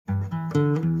It's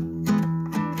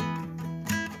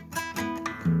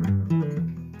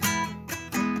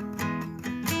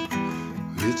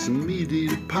a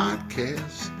MeatEater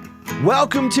podcast.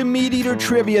 Welcome to MeatEater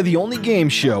Trivia, the only game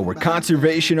show where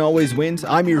conservation always wins.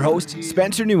 I'm your host,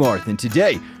 Spencer Neuharth, and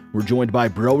today we're joined by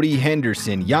Brody,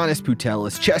 Henderson, Janis,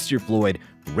 Putelis, Chester, Floyd,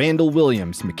 Randall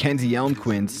Williams, Mackenzie,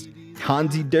 Elmquist,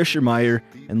 Hanzi, Deschermeier,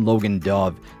 and Logan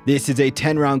Dove. This is a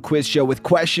 10-round quiz show with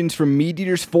questions from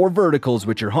MeatEater's 4 verticals,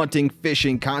 which are hunting,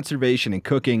 fishing, conservation, and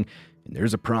cooking. And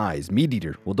there's a prize.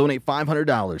 MeatEater will donate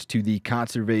 $500 to the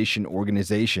conservation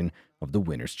organization of the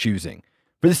winner's choosing.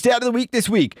 For the stat of the week this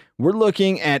week, we're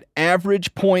looking at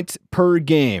average points per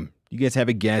game. You guys have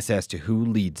a guess as to who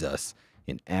leads us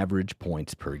in average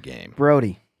points per game?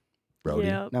 Brody. Brody?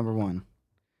 Yep. Number 1.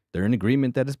 They're in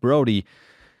agreement that is Brody.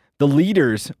 The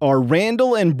leaders are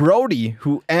Randall and Brody,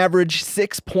 who average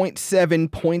 6.7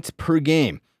 points per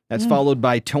game. That's followed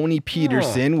by Tony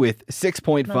Peterson with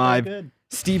 6.5.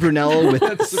 Steve Randall with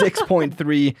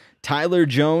 6.3, Tyler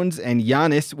Jones and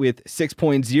Janis with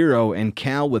 6.0, and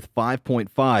Cal with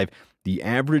 5.5. The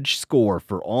average score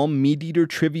for all MeatEater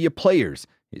trivia players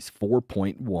is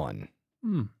 4.1.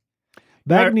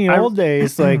 Back in the old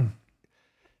days, like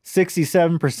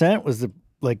 67% was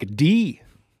like a D.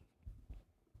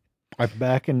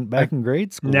 Back in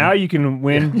grade school. Now you can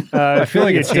win. I feel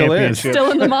like it still is.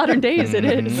 Still in the modern days, it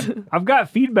is. I've got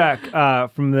feedback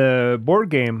from the board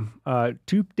game.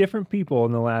 2 different people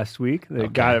in the last week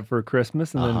that got it for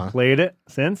Christmas and then played it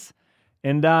since,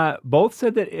 and both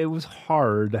said that it was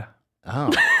hard.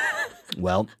 Oh,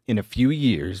 well, in a few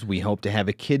years, we hope to have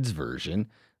a kids version,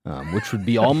 which would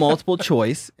be all multiple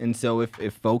choice. And so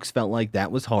if folks felt like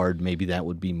that was hard, maybe that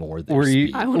would be more their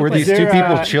speed. Were these 2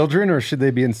 people children, or should they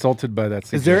be insulted by that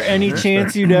suggestion? Is there any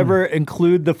chance you'd ever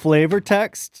include the flavor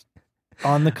text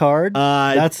on the card?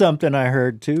 That's something I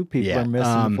heard too. People are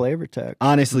missing the flavor text.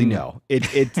 Honestly, no.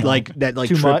 It's like that. Like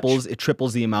Too triples. much? It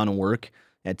triples the amount of work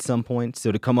at some point.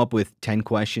 So to come up with 10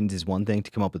 questions is one thing. To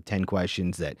come up with 10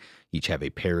 questions that each have a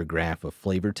paragraph of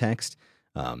flavor text,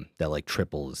 that like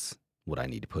triples what I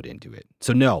need to put into it.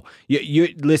 So no,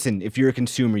 you listen, if you're a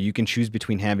consumer, you can choose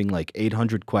between having like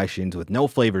 800 questions with no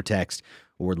flavor text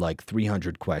or like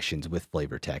 300 questions with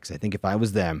flavor text. I think if I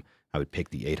was them, I would pick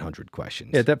the 800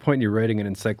 questions. Yeah, at that point, you're writing an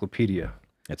encyclopedia.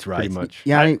 That's right. Pretty much.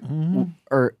 Yeah,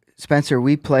 or Spencer,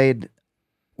 we played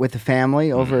with the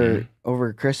family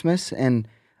over Christmas, and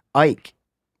Ike,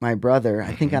 my brother,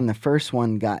 I think on the first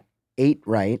one got 8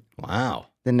 right. Wow.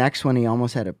 The next one, he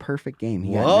almost had a perfect game.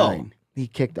 He got 9. He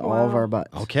kicked all of our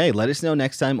butts. Okay, let us know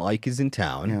next time Ike is in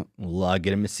town. Yep. We'll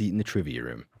get him a seat in the trivia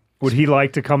room. Would he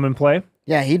like to come and play?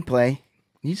 Yeah, he'd play.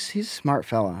 He's a smart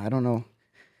fella. I don't know.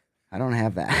 I don't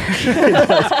have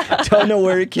that. Don't know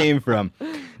where it came from.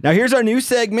 Now here's our new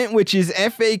segment, which is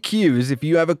FAQs. If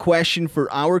you have a question for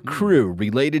our crew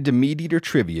related to MeatEater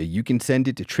trivia, you can send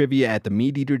it to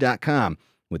trivia@themeateater.com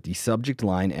with the subject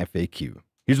line FAQ.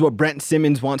 Here's what Brent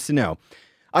Simmons wants to know.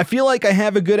 I feel like I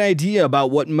have a good idea about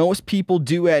what most people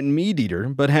do at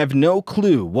MeatEater, but have no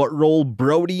clue what role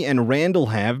Brody and Randall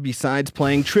have besides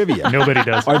playing trivia. Nobody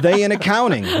does. Are they in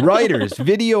accounting, writers,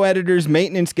 video editors,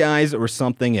 maintenance guys, or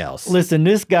something else? Listen,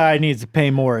 this guy needs to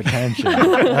pay more attention.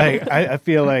 I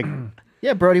feel like,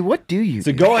 Yeah, Brody, what do you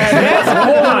So do? go ahead.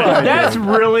 Hold on. That's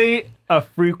really a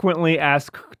frequently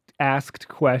asked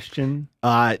question.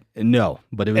 No,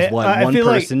 but it was what I one feel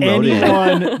person like wrote in.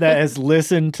 anyone that has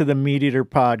listened to the MeatEater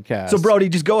podcast. So Brody,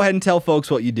 just go ahead and tell folks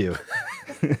what you do.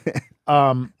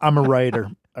 I'm a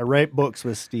writer. I write books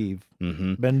with Steve.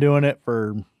 Been doing it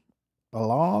for a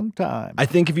long time. I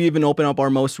think if you even open up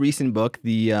our most recent book,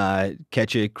 the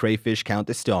Catch a Crayfish, Count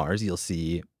the Stars, you'll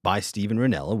see by Steve and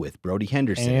Ranella with Brody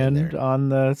Henderson in and there. on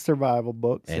the survival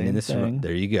book, And same in the thing.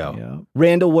 there you go. Yeah.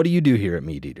 Randall, what do you do here at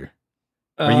MeatEater?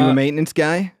 Are you a maintenance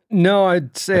guy? No,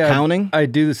 I'd say Accounting? I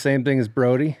do the same thing as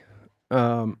Brody,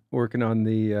 working on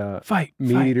the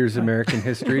MeatEater's American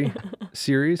History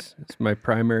series. It's my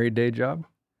primary day job,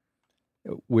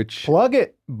 which Plug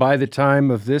it. by the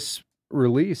time of this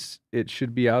release, it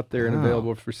should be out there and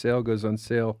available for sale. Goes on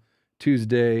sale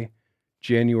Tuesday,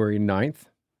 January 9th,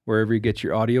 wherever you get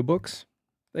your audiobooks.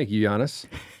 Thank you, Janis.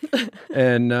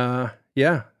 And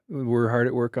yeah, we're hard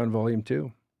at work on volume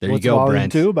 2. There What's you go, volume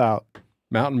Brent. 2 about?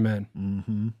 Mountain Men.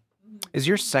 Mm-hmm. Is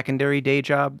your secondary day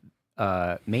job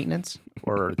maintenance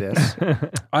or this?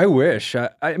 I wish.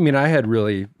 I mean, I had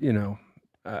really,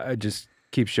 I just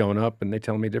keep showing up and they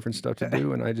tell me different stuff to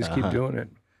do and I just keep doing it.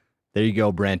 There you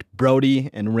go, Brent. Brody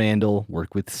and Randall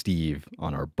work with Steve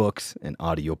on our books and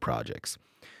audio projects.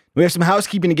 We have some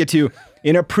housekeeping to get to.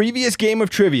 In a previous game of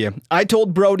trivia, I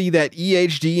told Brody that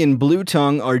EHD and blue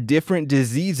tongue are different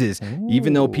diseases,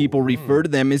 even though people refer to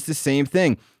them as the same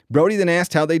thing. Brody then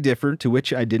asked how they differ, to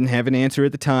which I didn't have an answer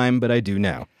at the time, but I do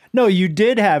now. No, you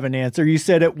did have an answer. You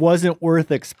said it wasn't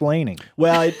worth explaining.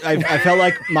 Well, I felt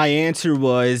like my answer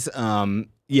was,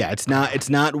 it's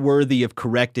not worthy of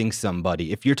correcting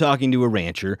somebody. If you're talking to a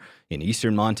rancher in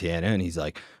eastern Montana and he's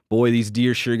like, boy, these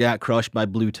deer sure got crushed by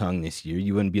blue tongue this year,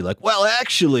 you wouldn't be like, well,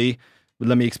 actually, but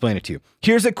let me explain it to you.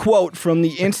 Here's a quote from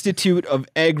the Institute of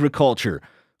Agriculture.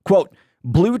 Quote,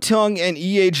 blue tongue and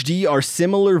EHD are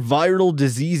similar viral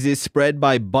diseases spread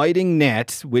by biting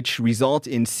gnats, which result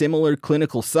in similar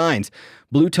clinical signs.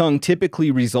 Blue tongue typically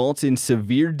results in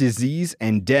severe disease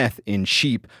and death in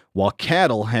sheep, while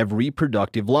cattle have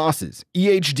reproductive losses.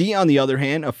 EHD, on the other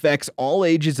hand, affects all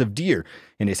ages of deer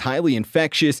and is highly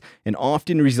infectious and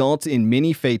often results in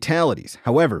many fatalities.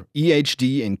 However,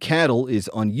 EHD in cattle is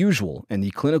unusual, and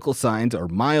the clinical signs are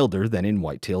milder than in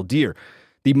white-tailed deer.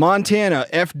 The Montana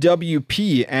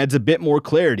FWP adds a bit more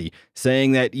clarity,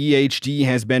 saying that EHD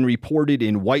has been reported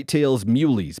in whitetails,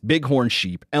 muleys, bighorn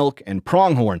sheep, elk, and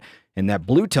pronghorn, and that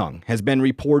blue tongue has been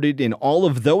reported in all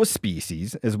of those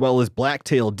species, as well as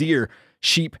black-tailed deer,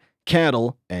 sheep,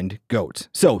 cattle, and goats.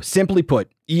 So, simply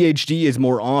put, EHD is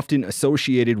more often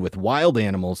associated with wild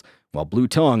animals, while blue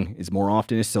tongue is more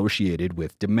often associated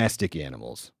with domestic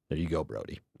animals. There you go,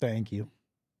 Brody. Thank you.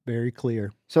 Very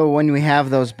clear. So when we have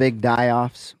those big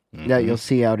die-offs that you'll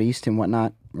see out east and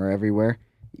whatnot, or everywhere,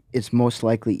 it's most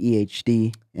likely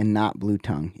EHD and not blue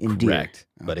tongue in deer. Correct.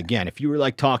 Okay. But again, if you were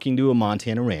like talking to a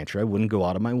Montana rancher, I wouldn't go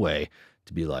out of my way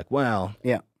to be like, well,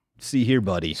 see here,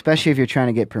 buddy. Especially if you're trying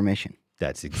to get permission.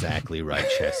 That's exactly right,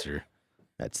 Chester.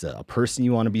 That's a person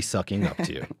you want to be sucking up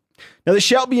to. Now, the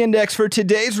Shelby Index for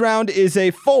today's round is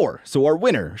a 4, so our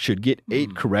winner should get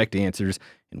 8 correct answers.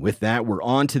 And with that, we're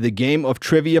on to the game of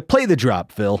trivia. Play the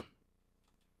drop, Phil.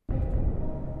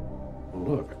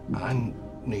 Look, I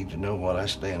need to know what I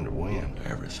stand to win.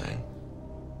 Everything.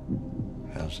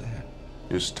 How's that?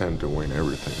 You stand to win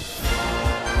everything.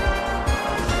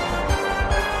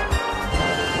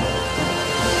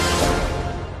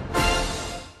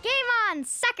 Game on,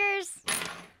 suckers!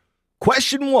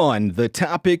 Question 1. The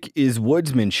topic is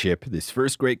woodsmanship. This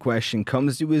first great question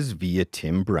comes to us via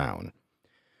Tim Brown.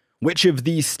 Which of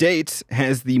these states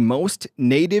has the most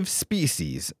native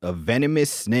species of venomous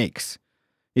snakes?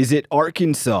 Is it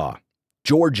Arkansas,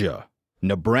 Georgia,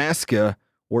 Nebraska,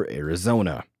 or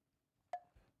Arizona?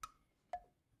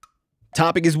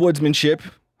 Topic is woodsmanship.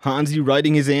 Hanzi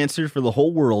writing his answer for the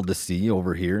whole world to see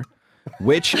over here.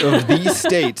 Which of these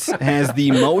states has the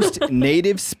most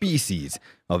native species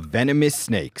of venomous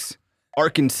snakes?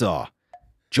 Arkansas,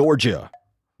 Georgia,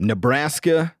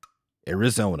 Nebraska,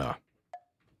 Arizona.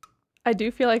 I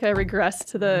do feel like I regress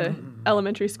to the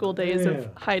elementary school days of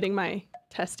hiding my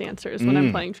test answers when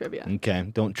I'm playing trivia. Okay,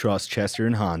 don't trust Chester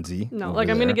and Hanzi. No, like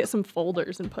I'm going to get some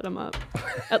folders and put them up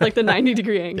at like the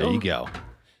 90-degree angle. There you go.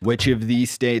 Which of these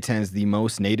states has the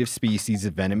most native species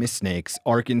of venomous snakes?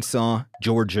 Arkansas,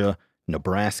 Georgia,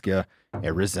 Nebraska,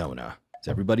 Arizona. Is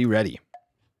everybody ready?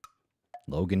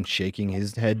 Logan shaking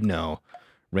his head no.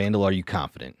 Randall, are you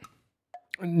confident?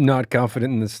 Not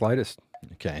confident in the slightest.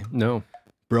 Okay. No.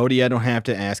 Brody, I don't have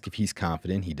to ask if he's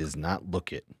confident. He does not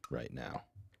look it right now.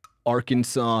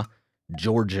 Arkansas,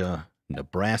 Georgia,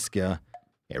 Nebraska,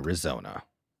 Arizona.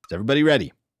 Is everybody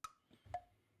ready?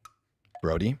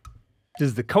 Brody?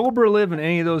 Does the cobra live in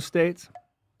any of those states?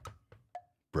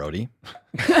 Brody?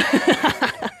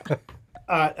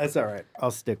 That's all right.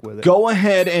 I'll stick with it. Go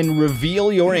ahead and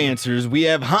reveal your answers. We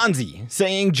have Hanzi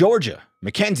saying Georgia.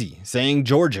 Mackenzie saying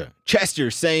Georgia.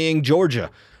 Chester saying Georgia.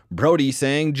 Brody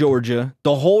saying Georgia.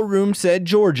 The whole room said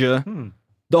Georgia.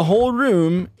 The whole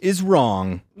room is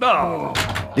wrong. No.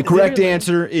 The correct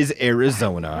answer is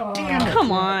Arizona.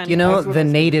 Come on. You know, the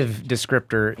native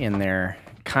descriptor in there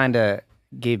kind of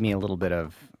gave me a little bit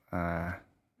of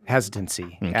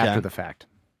hesitancy after the fact.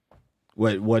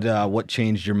 What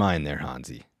changed your mind there,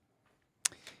 Hanzi?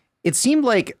 It seemed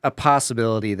like a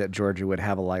possibility that Georgia would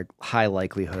have a high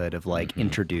likelihood of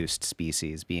introduced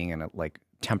species being in a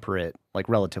temperate,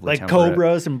 relatively temperate. Like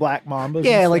cobras and black mambas.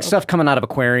 Yeah, like stuff coming out of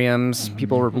aquariums.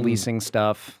 People were releasing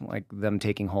stuff, like them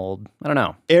taking hold. I don't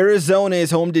know. Arizona is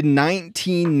home to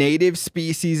 19 native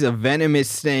species of venomous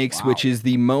snakes, which is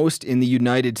the most in the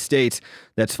United States.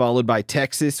 That's followed by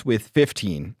Texas with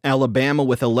 15, Alabama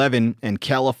with 11, and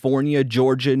California,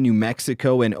 Georgia, New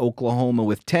Mexico, and Oklahoma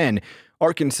with 10.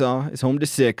 Arkansas is home to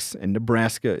 6, and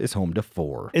Nebraska is home to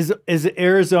 4. Is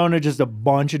Arizona just a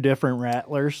bunch of different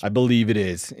rattlers? I believe it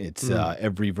is. It's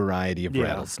every variety of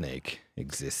rattlesnake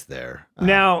exists there.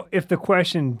 Now, if the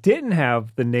question didn't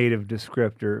have the native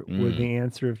descriptor, would the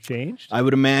answer have changed? I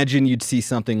would imagine you'd see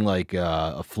something like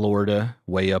a Florida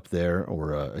way up there,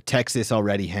 or Texas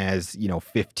already has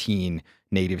 15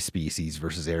 native species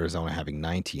versus Arizona having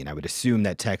 19. I would assume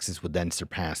that Texas would then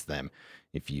surpass them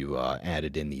if you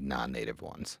added in the non-native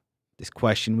ones. This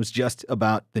question was just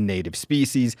about the native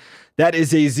species. That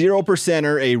is a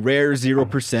 0%er, a rare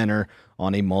 0%er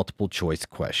on a multiple choice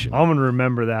question. I'm going to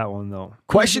remember that one, though.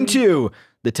 Question 2.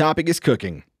 The topic is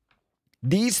cooking.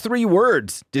 These 3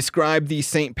 words describe the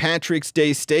St. Patrick's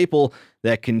Day staple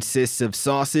that consists of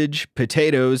sausage,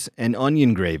 potatoes, and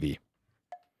onion gravy.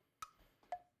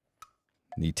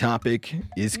 The topic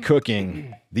is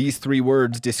cooking. These 3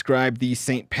 words describe the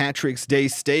St. Patrick's Day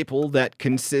staple that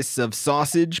consists of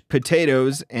sausage,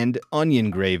 potatoes, and onion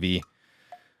gravy.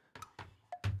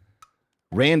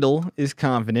 Randall is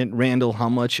confident. Randall, how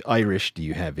much Irish do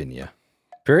you have in you?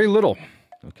 Very little.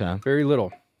 Okay. Very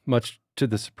little. Much to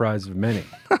the surprise of many,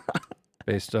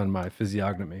 based on my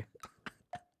physiognomy.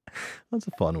 That's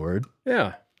a fun word.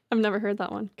 Yeah. I've never heard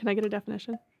that one. Can I get a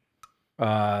definition?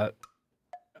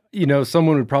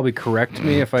 Someone would probably correct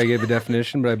me if I gave a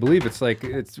definition, but I believe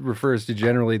it refers to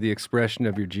generally the expression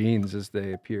of your genes as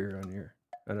they appear on your,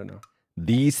 I don't know.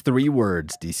 These 3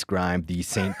 words describe the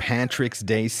St. Patrick's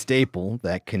Day staple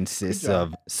that consists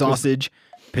of sausage,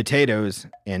 potatoes,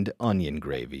 and onion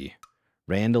gravy.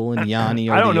 Randall and Yanni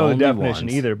are I don't know the only definition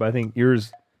ones. either, but I think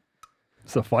yours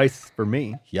suffice for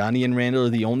me. Yanni and Randall are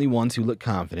the only ones who look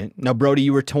confident. Now, Brody,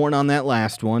 you were torn on that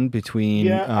last one between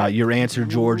your answer,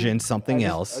 Georgia, and something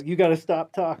else. You got to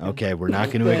stop talking. Okay, we're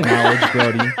not going to acknowledge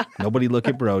Brody. Nobody look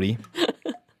at Brody.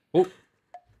 Oh,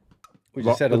 we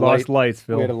just had lost lights,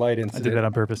 Phil. We had a light incident. I did that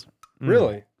on purpose.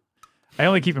 Really? I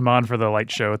only keep them on for the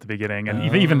light show at the beginning,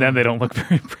 and even then they don't look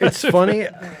very impressive. It's funny.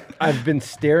 I've been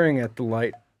staring at the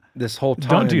light this whole time.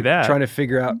 Don't do that. Trying to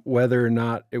figure out whether or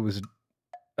not it was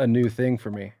a new thing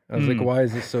for me. I was like, why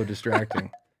is this so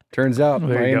distracting? Turns out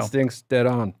my instinct's dead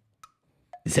on.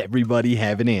 Does everybody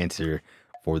have an answer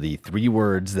for the 3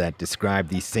 words that describe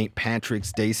the St.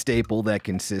 Patrick's Day staple that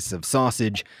consists of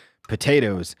sausage,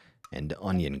 potatoes, and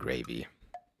onion gravy?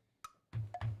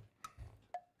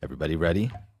 Everybody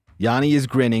ready? Yanni is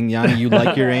grinning. Yanni, you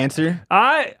like your answer?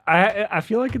 I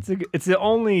feel like it's the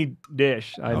only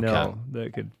dish I know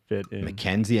that could fit in.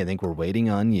 Mackenzie, I think we're waiting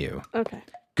on you. Okay.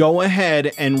 Go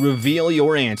ahead and reveal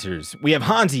your answers. We have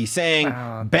Hanzi saying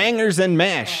bangers and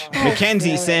mash.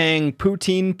 Mackenzie saying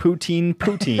poutine, poutine,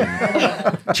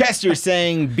 poutine. Chester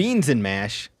saying beans and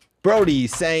mash. Brody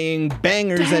saying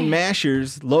bangers and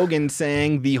mashers. Logan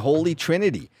saying the Holy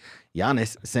Trinity.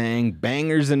 Janis saying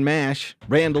bangers and mash.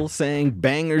 Randall saying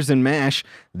bangers and mash.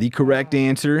 The correct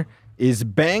answer is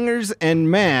bangers and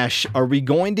mash. Are we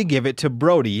going to give it to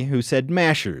Brody, who said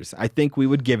mashers? I think we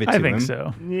would give it to him. I think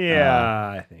so.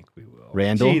 Yeah, I think we will.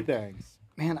 Randall? Gee, thanks.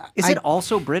 Man, Is it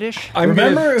also British? I'm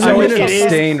going to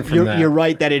abstain from that. You're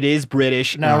right that it is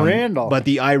British. Now, Randall. But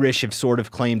the Irish have sort of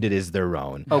claimed it as their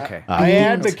own. Okay. I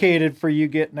advocated for you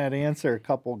getting that answer a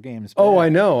couple games back. Oh, I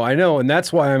know. And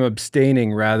that's why I'm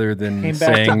abstaining rather than Came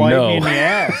back saying to bite no. me in the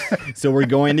ass. So we're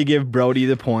going to give Brody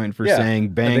the point for saying I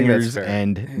think bangers that's fair.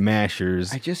 and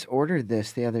mashers. I just ordered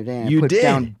this the other day and You I put did?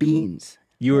 down beans.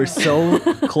 You were so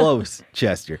close,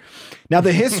 Chester. Now,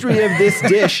 the history of this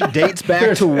dish dates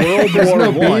back to World War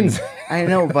I. I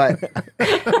know, but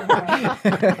I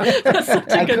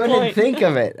couldn't think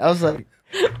of it. I was like,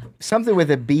 something with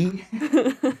a B.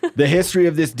 The history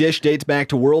of this dish dates back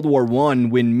to World War I,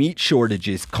 when meat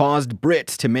shortages caused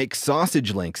Brits to make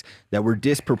sausage links that were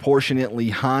disproportionately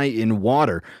high in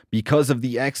water. Because of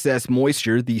the excess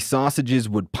moisture, the sausages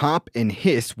would pop and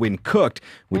hiss when cooked,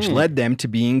 which led them to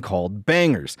being called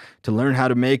bangers. To learn how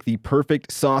to make the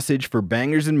perfect sausage for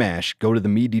bangers and mash, go to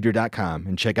themeateater.com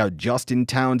and check out Justin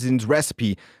Townsend's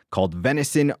recipe called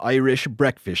Venison Irish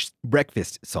Breakfast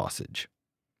Sausage.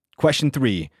 Question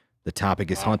 3. The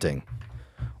topic is hunting.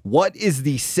 What is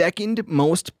the second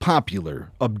most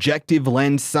popular objective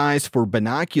lens size for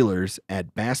binoculars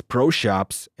at Bass Pro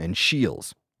Shops and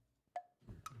Scheels?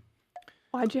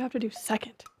 Why'd you have to do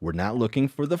second? We're not looking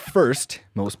for the first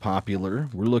most popular.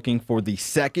 We're looking for the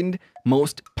second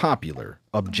most popular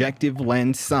objective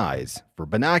lens size for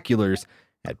binoculars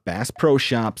at Bass Pro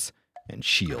Shops and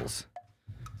Scheels.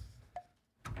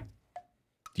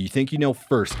 Do you think you know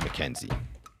first, Mackenzie?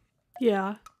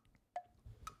 Yeah.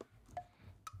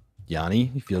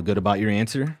 Yanni, you feel good about your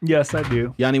answer? Yes, I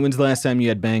do. Yanni, when's the last time you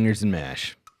had bangers and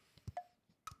mash?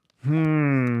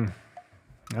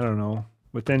 I don't know,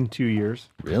 within 2 years.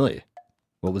 Really?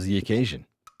 What was the occasion?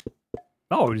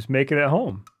 Oh, just make it at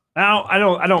home. I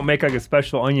don't make like a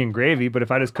special onion gravy, but if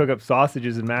I just cook up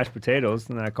sausages and mashed potatoes,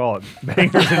 then I call it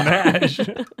bangers and mash.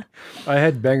 I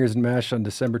had bangers and mash on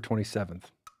December 27th.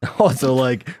 Oh, so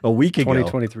like a week ago.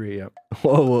 2023, yep.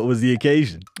 Whoa, what was the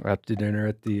occasion? After dinner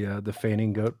at the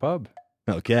Feigning Goat Pub.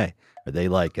 Okay. Are they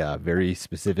like very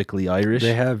specifically Irish?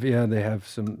 They have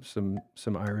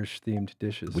some Irish themed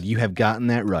dishes. Would you have gotten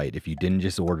that right if you didn't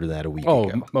just order that a week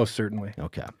ago? Oh, most certainly.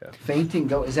 Okay. Yeah. Fainting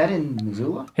goat. Is that in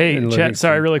Missoula? Hey, Chet,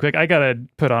 sorry, really quick. I got to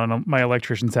put on my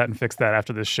electrician's hat and fix that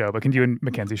after this show, but can you and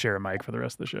Mackenzie share a mic for the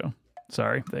rest of the show?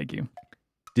 Sorry. Thank you.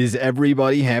 Does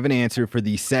everybody have an answer for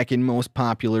the second most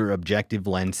popular objective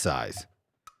lens size?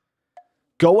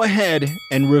 Go ahead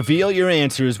and reveal your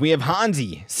answers. We have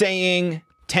Hanzi saying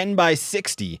 10 by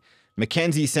 60,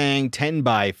 Mackenzie saying 10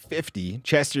 by 50,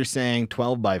 Chester saying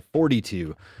 12 by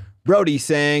 42, Brody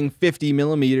saying 50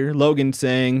 millimeter, Logan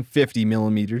saying 50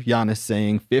 millimeter, Janis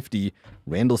saying 50,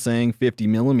 Randall saying 50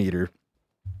 millimeter.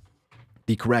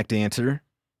 The correct answer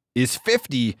is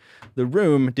 50. The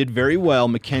room did very well.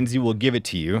 Mackenzie will give it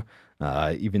to you.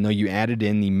 Even though you added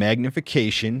in the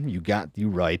magnification, you got the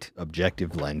right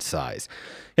objective lens size.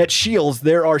 At Shields,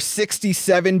 there are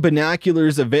 67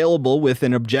 binoculars available with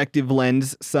an objective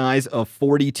lens size of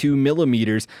 42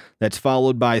 millimeters. That's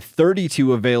followed by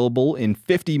 32 available in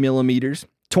 50 millimeters,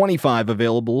 25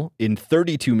 available in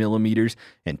 32 millimeters,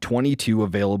 and 22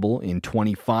 available in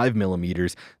 25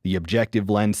 millimeters. The objective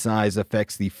lens size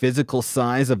affects the physical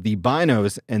size of the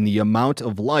binos and the amount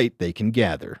of light they can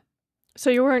gather. So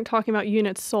you weren't talking about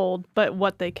units sold, but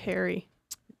what they carry.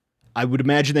 I would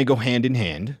imagine they go hand in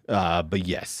hand, but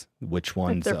yes, which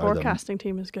ones If their are forecasting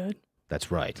team is good.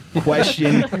 That's right.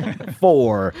 Question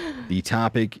 4. The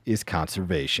topic is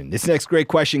conservation. This next great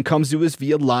question comes to us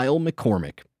via Lyle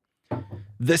McCormick.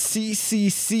 The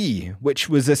CCC, which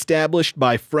was established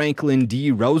by Franklin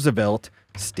D. Roosevelt,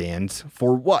 stands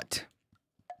for what?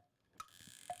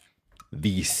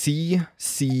 The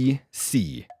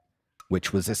CCC,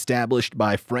 which was established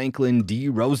by Franklin D.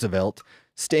 Roosevelt,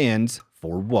 stands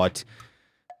for what?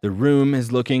 The room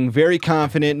is looking very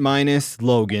confident, minus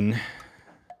Logan.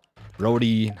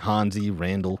 Brody, Hanzi,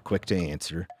 Randall, quick to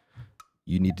answer.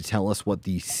 You need to tell us what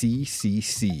the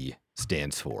CCC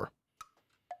stands for.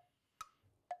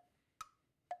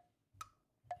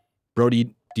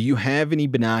 Brody, do you have any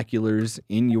binoculars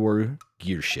in your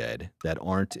gear shed that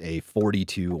aren't a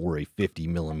 42 or a 50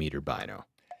 millimeter bino?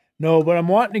 No, but I'm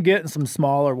wanting to get some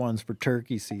smaller ones for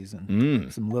turkey season.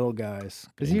 Some little guys.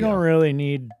 Because you don't really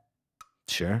need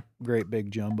great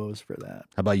big jumbos for that.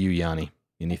 How about you, Yanni?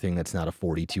 Anything that's not a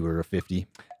 42 or a 50?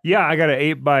 Yeah, I got an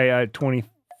 8 by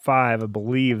 25, I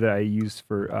believe, that I use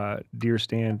for deer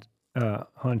stand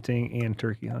hunting and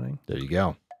turkey hunting. There you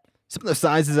go. Some of the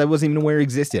sizes I wasn't even aware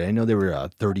existed. I know there were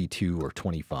 32 or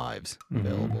 25s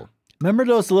available. Remember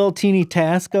those little teeny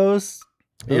Tascos?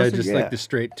 Yeah, just like the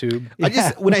straight tube.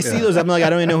 When I see those, I'm like, I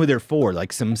don't even know who they're for.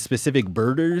 Like some specific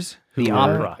birders.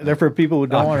 They're for people who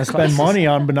don't want to spend money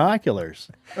on binoculars.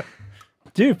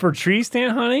 Dude, for tree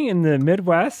stand hunting in the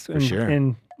Midwest, For sure.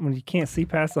 and when you can't see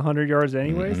past 100 yards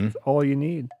anyways, that's all you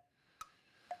need.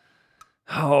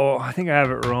 Oh, I think I have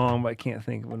it wrong, but I can't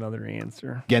think of another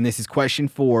answer. Again, this is question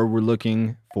 4. We're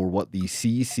looking for what the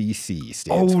CCC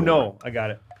stands for. Oh, no, I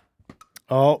got it.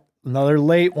 Oh, another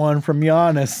late one from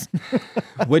Janis.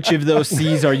 Which of those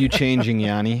C's are you changing,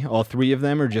 Yanni? All 3 of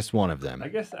them or just one of them? I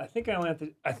think I only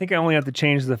have to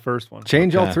change the first one.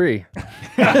 Change all 3.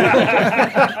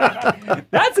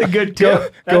 That's a good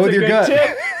tip. Go with your gut.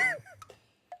 Tip.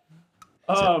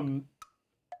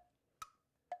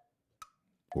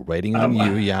 We're waiting on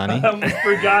you, Yanni. I almost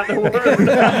forgot the word.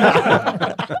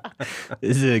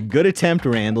 This is a good attempt,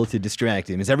 Randall, to distract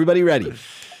him. Is everybody ready?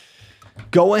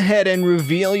 Go ahead and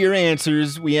reveal your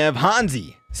answers. We have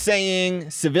Hanzi saying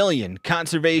Civilian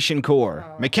Conservation Corps.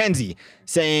 Mackenzie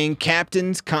saying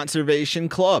Captain's Conservation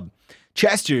Club.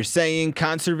 Chester saying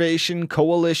Conservation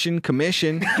Coalition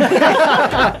Commission.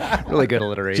 Really good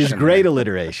alliteration. Which is great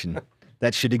alliteration.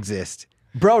 That should exist.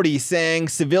 Brody saying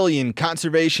Civilian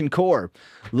Conservation Corps.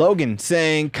 Logan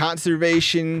saying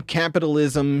Conservation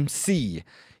Capitalism C.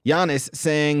 Janis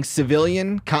saying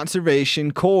Civilian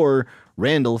Conservation Corps.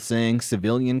 Randall saying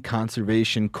Civilian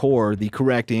Conservation Corps. The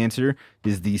correct answer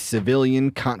is the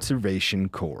Civilian Conservation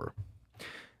Corps.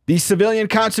 The Civilian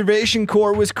Conservation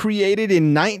Corps was created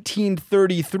in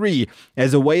 1933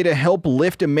 as a way to help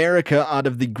lift America out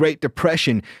of the Great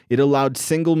Depression. It allowed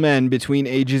single men between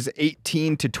ages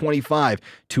 18 to 25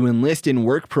 to enlist in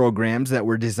work programs that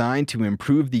were designed to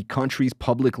improve the country's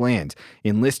public lands.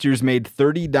 Enlisters made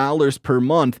 $30 per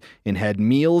month and had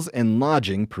meals and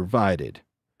lodging provided.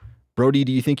 Brody,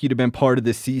 do you think you'd have been part of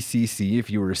the CCC if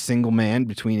you were a single man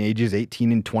between ages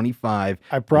 18 and 25?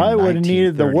 I probably would have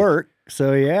needed the work.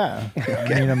 So, yeah,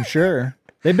 I mean, I'm sure.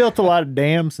 They built a lot of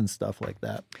dams and stuff like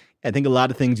that. I think a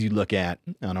lot of things you look at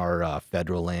on our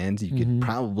federal lands, you could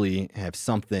probably have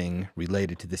something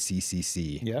related to the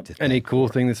CCC. Yep. Any cool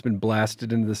thing that's been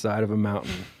blasted into the side of a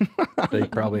mountain, they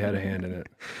probably had a hand in it.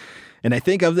 And I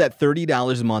think of that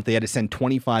 $30 a month, they had to send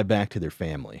 $25 back to their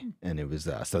family. And it was,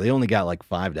 so they only got like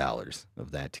 $5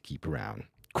 of that to keep around.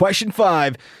 Question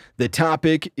 5, the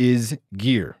topic is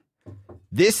gear.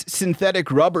 This synthetic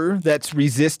rubber that's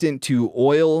resistant to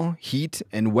oil, heat,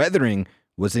 and weathering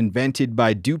was invented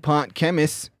by DuPont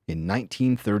chemists in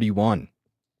 1931.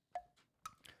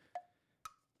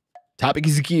 Topic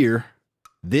is gear.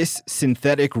 This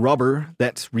synthetic rubber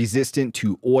that's resistant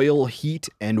to oil, heat,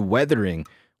 and weathering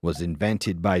was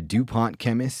invented by DuPont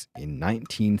chemists in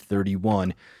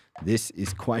 1931. This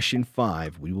is question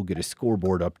 5. We will get a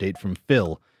scoreboard update from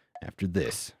Phil after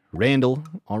this. Randall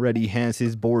already has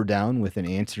his board down with an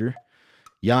answer.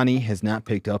 Yanni has not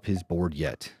picked up his board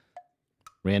yet.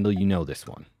 Randall, you know this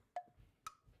one.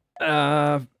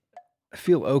 I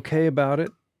feel okay about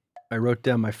it. I wrote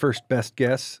down my first best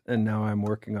guess, and now I'm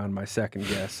working on my second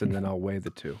guess, and then I'll weigh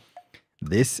the two.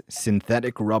 This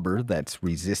synthetic rubber that's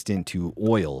resistant to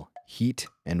oil, heat,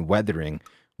 and weathering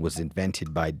was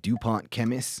invented by DuPont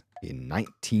chemists in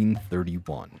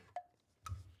 1931.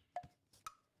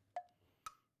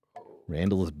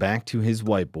 Randall is back to his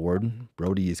whiteboard.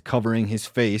 Brody is covering his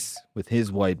face with his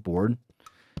whiteboard.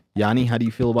 Yanni, how do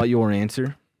you feel about your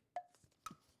answer?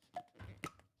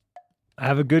 I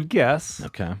have a good guess.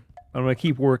 Okay. I'm going to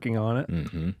keep working on it.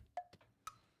 Mm-hmm.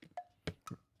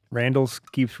 Randall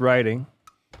keeps writing.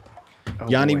 Oh,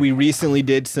 Yanni, we recently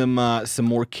did some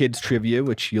more kids trivia,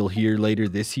 which you'll hear later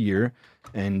this year.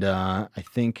 And I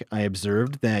think I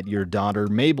observed that your daughter,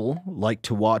 Mabel, liked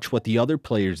to watch what the other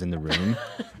players in the room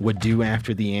would do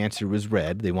after the answer was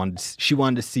read. She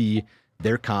wanted to see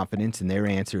their confidence in their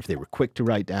answer, if they were quick to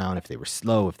write down, if they were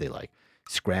slow, if they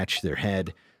scratched their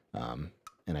head. And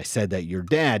I said that your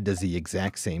dad does the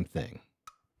exact same thing.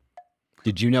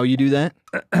 Did you know you do that?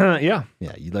 Yeah.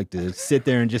 Yeah, you like to sit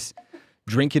there and just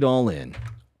drink it all in.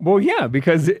 Well, yeah,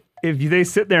 because if they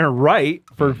sit there and write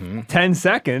for 10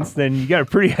 seconds, then you got a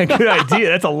pretty good idea.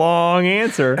 That's a long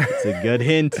answer. It's a good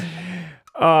hint.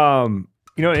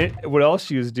 What else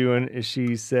she was doing is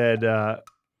she said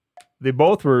they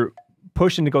both were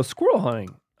pushing to go squirrel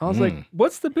hunting. I was like,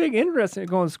 what's the big interest in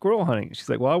going squirrel hunting? She's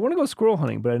like, well, I want to go squirrel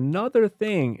hunting. But another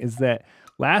thing is that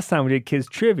last time we did kids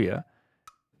trivia,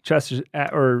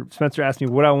 Spencer asked me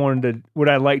what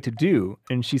I like to do.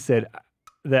 And she said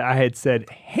that I had said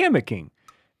hammocking.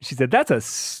 She said, that's a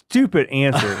stupid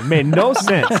answer. It made no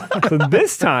sense. So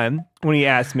this time, when he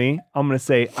asked me, I'm going to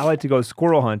say, I like to go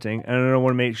squirrel hunting. And I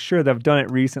want to make sure that I've done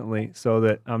it recently so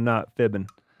that I'm not fibbing.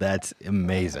 That's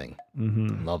amazing.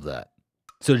 Love that.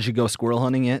 So did you go squirrel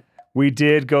hunting yet? We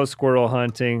did go squirrel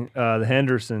hunting. The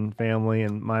Henderson family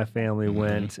and my family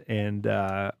went, and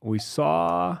we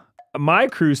saw, my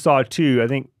crew saw 2. I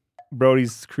think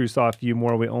Brody's crew saw a few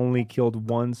more. We only killed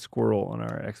 1 squirrel on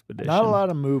our expedition. Not a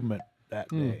lot of movement that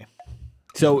day.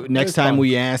 So next time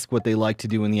we ask what they like to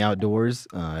do in the outdoors,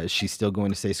 is she still going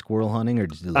to say squirrel hunting? Or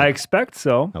I expect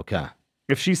so. Okay.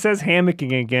 If she says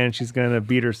hammocking again, she's going to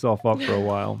beat herself up for a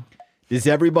while. Does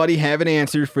everybody have an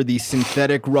answer for the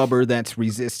synthetic rubber that's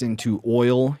resistant to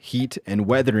oil, heat, and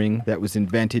weathering that was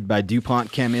invented by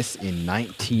DuPont chemists in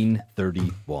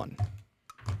 1931?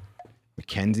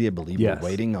 Mackenzie, I believe we're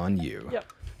waiting on you. Yep.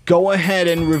 Go ahead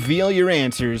and reveal your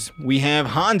answers. We have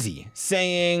Hanzi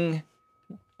saying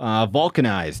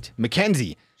vulcanized.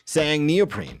 Mackenzie saying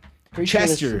neoprene.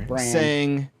 Chester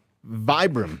saying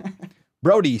Vibram.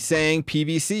 Brody saying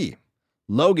PVC.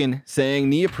 Logan saying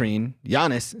neoprene.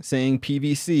 Janis saying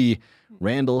PVC.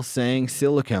 Randall saying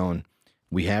silicone.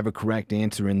 We have a correct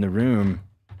answer in the room.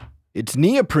 It's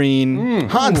neoprene.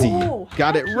 Hanzi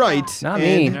got it right. Not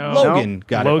and me. Logan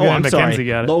got it. Logan Oh, and I'm sorry. Mackenzie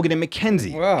got it. Logan and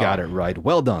Mackenzie got it right.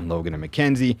 Well done, Logan and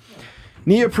Mackenzie.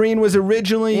 Neoprene was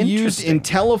originally used in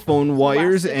telephone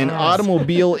wires and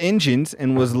automobile engines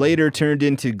and was later turned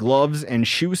into gloves and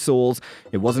shoe soles.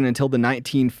 It wasn't until the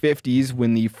 1950s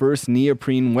when the first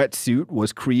neoprene wetsuit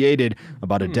was created.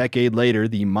 About a decade later,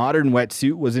 the modern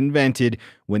wetsuit was invented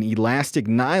when elastic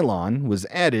nylon was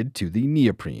added to the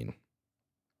neoprene.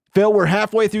 Phil, we're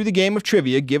halfway through the game of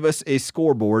trivia. Give us a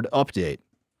scoreboard update.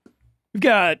 We've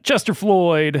got Chester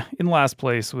Floyd in last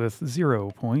place with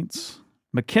 0 points.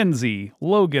 Mackenzie,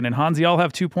 Logan, and Hanzi all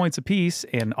have 2 points apiece,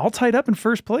 and all tied up in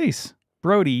first place.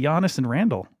 Brody, Janis, and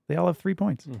Randall, they all have 3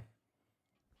 points.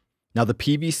 Now the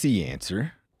PVC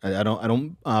answer, I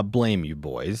don't blame you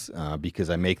boys because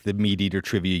I make the MeatEater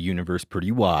trivia universe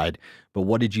pretty wide. But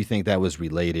what did you think that was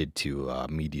related to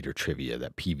MeatEater trivia?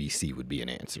 That PVC would be an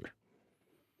answer.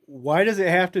 Why does it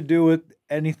have to do with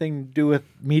anything to do with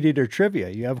MeatEater trivia?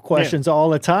 You have questions all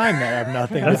the time that have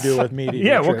nothing to do with MeatEater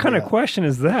trivia. What kind of question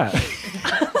is that?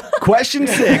 Question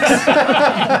 6.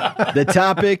 The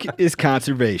topic is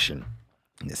conservation.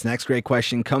 This next great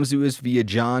question comes to us via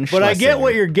John Schlesinger. But I get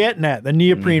what you're getting at. The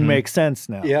neoprene makes sense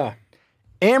now. Yeah.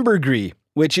 Ambergris,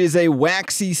 which is a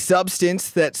waxy substance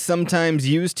that's sometimes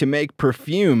used to make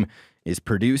perfume, is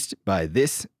produced by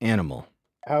this animal.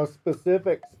 How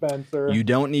specific, Spencer? You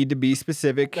don't need to be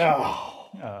specific.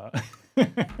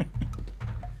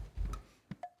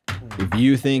 If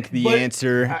you think the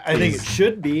answer I think it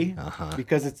should be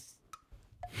because it's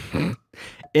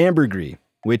ambergris,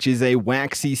 which is a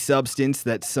waxy substance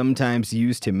that's sometimes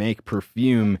used to make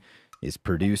perfume, is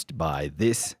produced by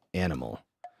this animal.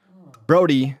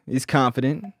 Brody is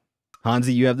confident.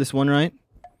 Hanzi, you have this one right?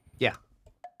 Yeah.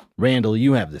 Randall,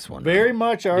 you have this one very right.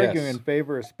 much arguing in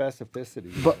favor of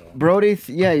specificity. But Brody,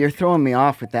 yeah, you're throwing me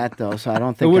off with that though, so I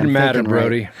don't think it wouldn't I'm matter, thinking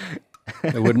Brody.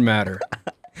 It wouldn't matter.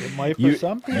 It might for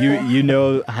some people. You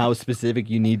know how specific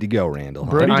you need to go, Randall.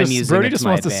 Huh? Brody just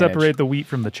wants to separate the wheat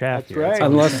from the chaff. That's right.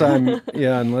 Unless I'm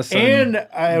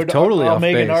totally I'll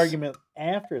make base. an argument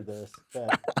after this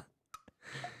that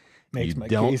makes my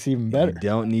case even better. You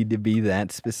don't need to be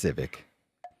that specific.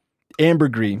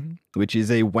 Ambergris, which is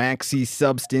a waxy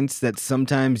substance that's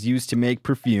sometimes used to make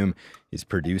perfume, is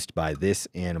produced by this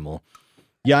animal.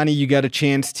 Yanni, you got a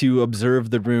chance to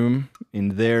observe the room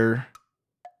in their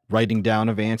writing down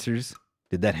of answers.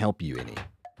 Did that help you any?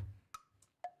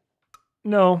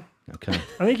 No. Okay.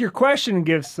 I think your question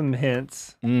gives some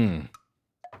hints. I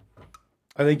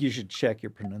think you should check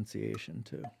your pronunciation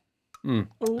too.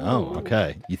 Oh,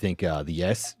 okay. You think the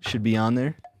S should be on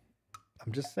there?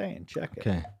 I'm just saying, check it.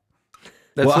 Okay.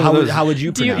 That's well, how would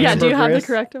you pronounce it? Do you have the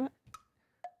correct one?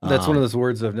 That's one of those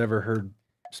words I've never heard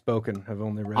spoken. I've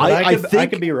only read. I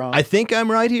could be wrong. I think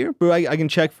I'm right here, but I can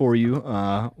check for you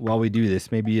while we do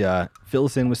this. Maybe fill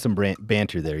us in with some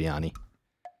banter there, Yanni.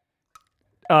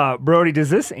 Brody, does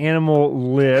this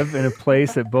animal live in a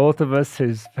place that both of us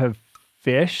have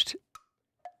fished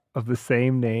of the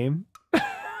same name?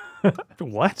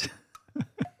 What?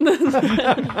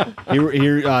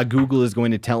 Here, Google is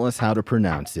going to tell us how to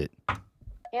pronounce it.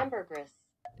 Ambergris.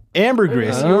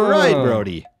 Ambergris. You're right,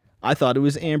 Brody. I thought it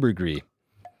was ambergris.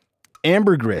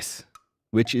 Ambergris,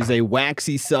 which is a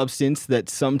waxy substance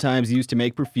that's sometimes used to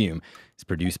make perfume, is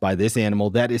produced by this animal.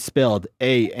 That is spelled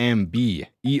Ambergris.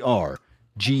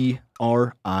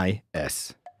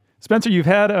 Spencer, you've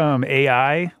had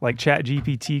AI like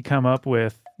ChatGPT come up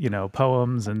with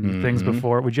poems and things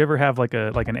before. Would you ever have like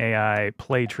an AI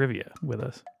play trivia with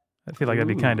us? I feel like that'd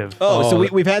be kind of. So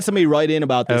we've had somebody write in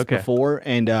about this before,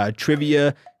 and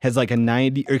trivia has like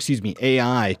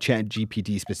AI,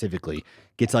 ChatGPT specifically,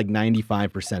 gets like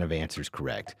 95% of answers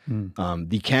correct.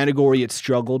 The category it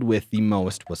struggled with the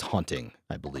most was hunting,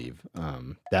 I believe.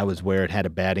 That was where it had a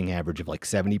batting average of like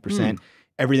 70%.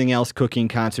 Everything else, cooking,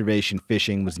 conservation,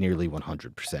 fishing, was nearly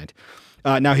 100%.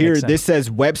 Now here, this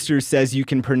says Webster says you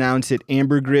can pronounce it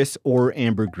ambergris or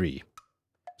ambergris.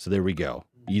 So there we go.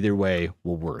 Either way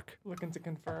will work. Looking to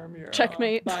confirm your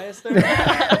checkmate bias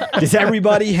there. Does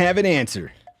everybody have an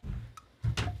answer?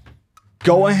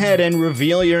 Go ahead and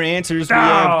reveal your answers. We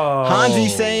have Hanzi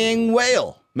saying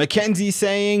whale, Mackenzie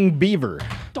saying beaver,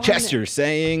 Chester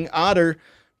saying otter,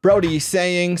 Brody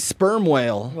saying sperm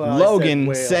whale,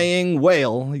 Logan saying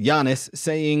whale, Janis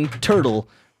saying turtle,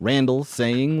 Randall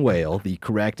saying whale. The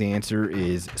correct answer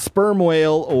is sperm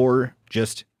whale or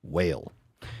just whale.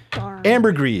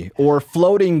 Ambergris, or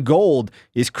floating gold,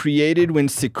 is created when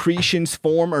secretions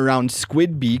form around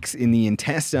squid beaks in the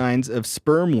intestines of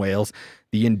sperm whales.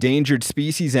 The Endangered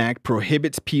Species Act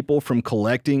prohibits people from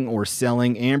collecting or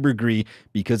selling ambergris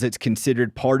because it's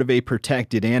considered part of a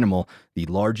protected animal. The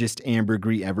largest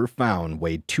ambergris ever found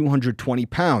weighed 220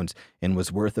 pounds and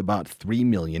was worth about $3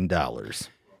 million.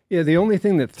 Yeah, the only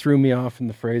thing that threw me off in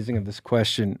the phrasing of this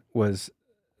question was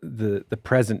the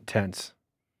present tense.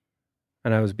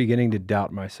 And I was beginning to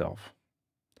doubt myself.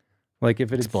 Like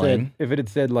if it had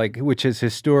said like, which has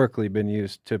historically been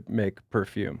used to make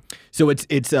perfume. So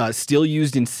it's still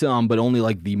used in some, but only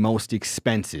like the most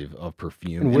expensive of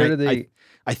perfume. And where do they?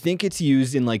 I think it's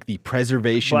used in like the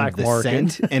preservation Black of the market.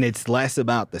 scent, and it's less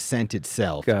about the scent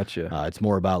itself. Gotcha. It's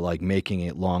more about like making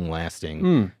it long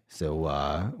lasting.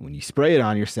 So when you spray it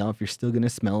on yourself, you're still gonna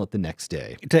smell it the next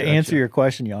day. To answer your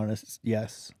question, Janis,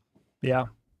 yes. Yeah.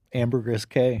 Ambergris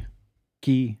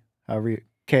key, however,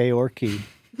 K or key.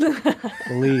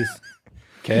 Belize.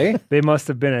 Okay. They must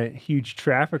have been a huge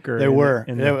trafficker. They were.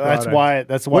 That's why.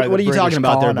 What are you talking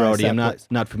about there, Brody? I'm place.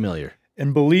 not familiar.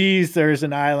 In Belize, there's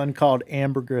an island called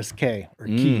Ambergris Caye, or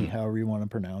Key, however you want to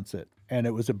pronounce it. And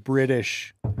it was a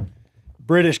British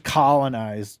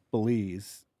colonized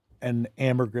Belize. And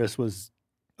ambergris was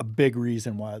a big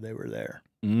reason why they were there.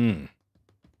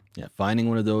 Yeah, finding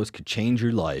one of those could change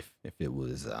your life if it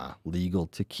was legal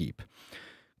to keep.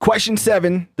 Question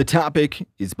 7, the topic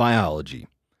is biology.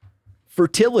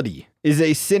 Fertility is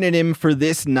a synonym for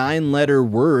this 9-letter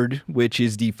word, which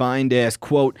is defined as,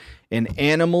 quote, an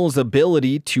animal's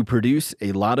ability to produce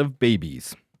a lot of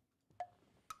babies.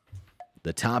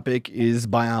 The topic is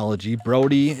biology.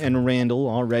 Brody and Randall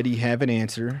already have an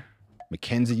answer.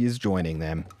 Mackenzie is joining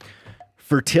them.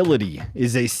 Fertility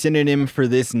is a synonym for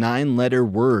this 9-letter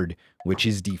word, which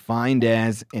is defined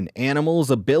as an animal's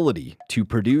ability to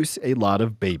produce a lot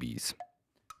of babies.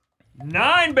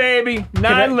 9, baby.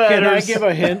 9 letters. Can I give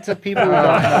a hint to people who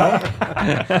don't know?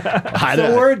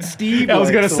 The word Steve. I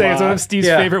was going to say it's one of Steve's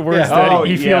favorite words that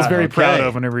he feels very proud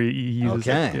of whenever he uses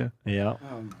it. Yeah.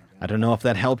 I don't know if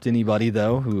that helped anybody,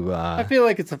 though, who I feel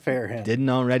like it's a fair hint. didn't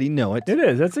already know it. It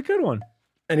is. That's a good one.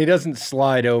 And he doesn't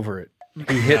slide over it.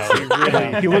 He hits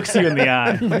it. He looks you in the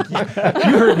eye.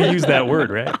 You heard me use that word,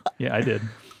 right? Yeah, I did.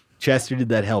 Chester, did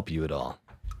that help you at all?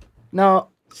 No.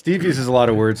 Steve uses a lot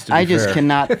of words to be I just fair.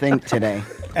 cannot think today.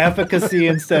 Efficacy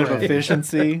instead of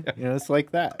efficiency. You know, it's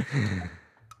like that.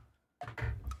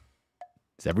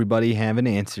 Does everybody have an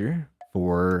answer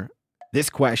for this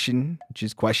question, which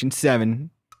is question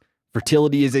 7?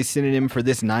 Fertility is a synonym for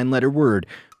this 9-letter word,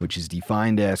 which is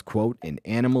defined as, quote, an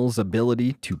animal's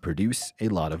ability to produce a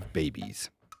lot of babies.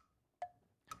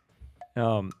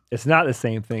 It's not the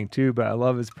same thing, too, but I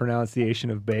love his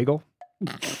pronunciation of bagel.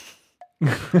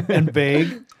 And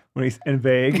vague. When he's in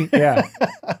vague, yeah.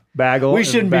 Bagel. We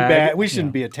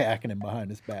shouldn't be attacking him behind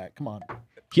his back. Come on.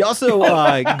 He also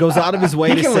goes out of his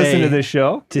way to listen to this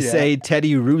show. say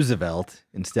Teddy Roosevelt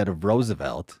instead of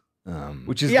Roosevelt.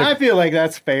 Which is I feel like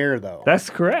that's fair though. That's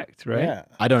correct, right? Yeah.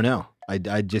 I don't know.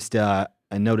 I just I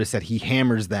noticed that he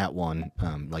hammers that one.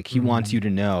 Like he wants you to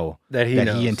know that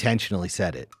he intentionally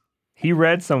said it. He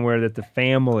read somewhere that the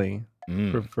family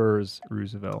prefers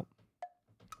Roosevelt.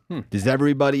 Does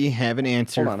everybody have an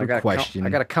answer for question? I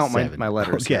got to count 7? my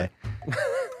letters. Okay.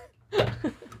 I feel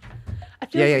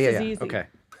like this is easy. Okay.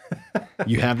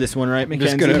 You have this one right,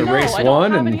 Mackenzie? Just going to erase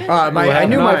one. And I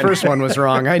knew my first one was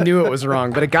wrong. I knew it was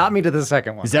wrong, but it got me to the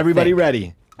second one. Is everybody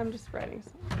ready? I'm just writing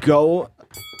something. Go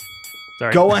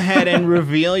ahead and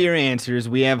reveal your answers.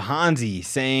 We have Hanzi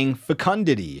saying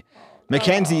fecundity.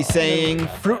 Mackenzie saying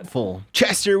fruitful.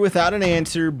 Chester without an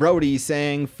answer. Brody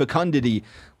saying fecundity.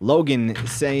 Logan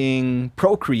saying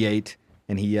procreate.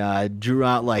 And he drew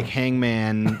out like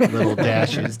hangman little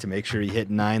dashes to make sure he hit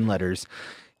 9 letters.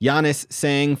 Janis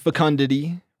saying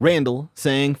fecundity. Randall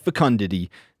saying fecundity.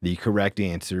 The correct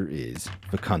answer is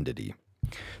fecundity.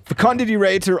 Fecundity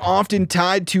rates are often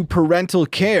tied to parental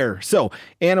care. So,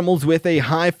 animals with a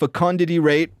high fecundity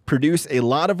rate produce a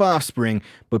lot of offspring,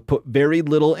 but put very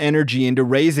little energy into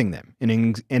raising them.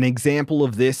 An example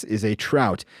of this is a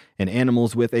trout. And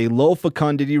animals with a low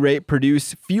fecundity rate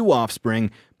produce few offspring,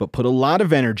 but put a lot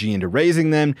of energy into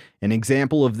raising them. An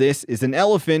example of this is an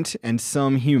elephant and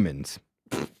some humans.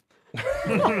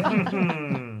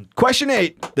 Question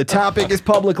 8. The topic is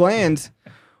public lands.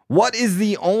 What is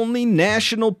the only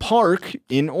national park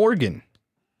in Oregon?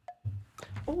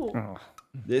 Oh.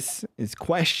 This is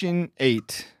question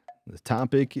 8. The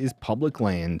topic is public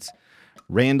lands.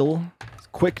 Randall is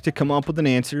quick to come up with an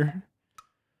answer.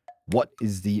 What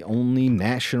is the only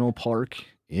national park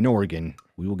in Oregon?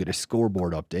 We will get a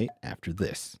scoreboard update after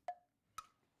this.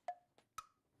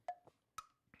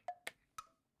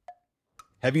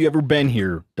 Have you ever been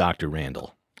here, Dr.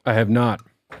 Randall? I have not.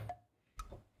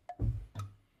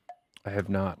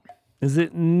 Is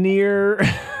it near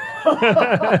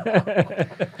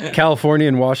California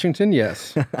and Washington?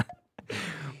 Yes.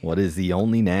 What is the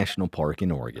only national park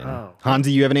in Oregon? Oh.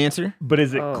 Hanzi, you have an answer? But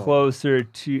is it closer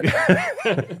to?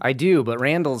 I do, but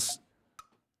Randall's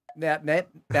that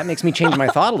makes me change my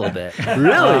thought a little bit.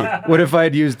 Really? What if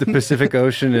I'd used the Pacific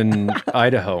Ocean in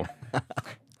Idaho?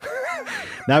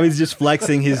 Now he's just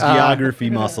flexing his geography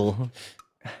muscle.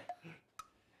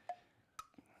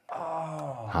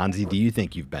 Hanzi, do you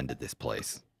think you've been to this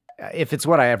place? If it's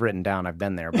what I have written down, I've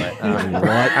been there, but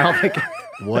I don't think.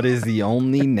 What is the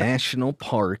only national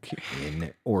park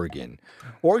in Oregon?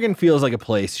 Oregon feels like a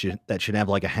place that should have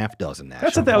like a half dozen national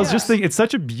That's what I was parks. just thinking. It's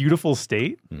such a beautiful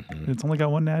state. It's only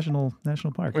got one national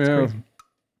park. It's crazy.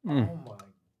 Oh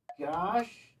my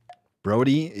gosh.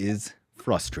 Brody is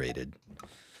frustrated.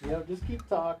 Yeah, just keep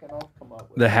talking. I'll come up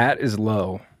with The hat is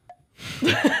low.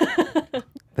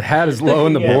 The hat is low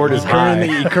and the board is high.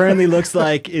 He currently looks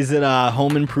like, is it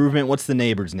Home Improvement? What's the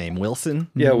neighbor's name? Wilson?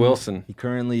 Yeah, Wilson. He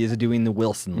currently is doing the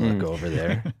Wilson look over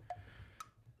there.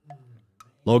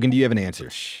 Logan, do you have an answer?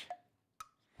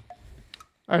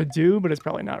 I do, but it's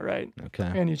probably not right. Okay.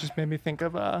 And you just made me think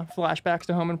of flashbacks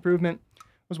to Home Improvement. I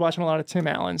was watching a lot of Tim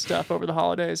Allen stuff over the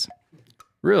holidays.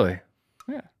 Really?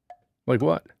 Yeah. Like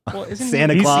what? Well, isn't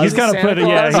Santa he, Claus? He's kind of put it,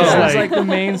 yeah. He's like the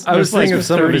main. I was thinking of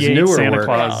some of his newer Santa work.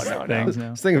 Claus No. things.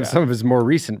 I was thinking of some of his more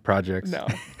recent projects. No.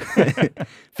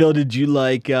 Phil, did you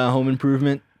like Home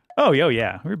Improvement? Oh,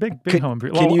 yeah. We're big Home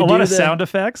Improvement. can you A lot do of the- sound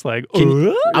effects, like,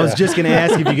 I was just going to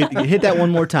ask if you could hit that one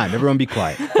more time. Everyone be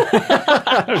quiet.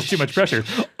 that was too much pressure.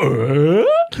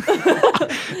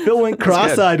 Phil went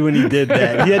cross-eyed when he did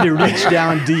that. He had to reach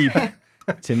down deep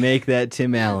to make that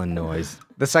Tim Allen noise.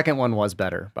 The second one was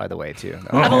better, by the way, too.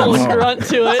 Add a little grunt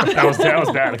to it. That was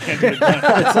bad. I can't do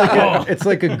it. It's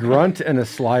like a grunt and a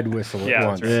slide whistle Yeah, at that's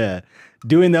once. right. Yeah.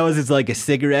 Doing those is like a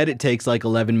cigarette. It takes like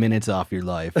 11 minutes off your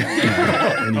life.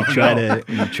 And you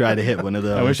try to hit one of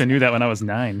those. I wish I knew that when I was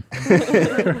 9.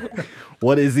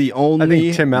 What is the only I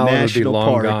think Tim Allen would be national long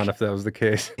park gone if that was the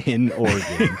case. in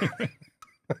Oregon?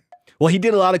 Well, he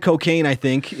did a lot of cocaine, I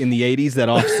think, in the 80s that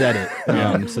offset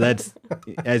it. So that's,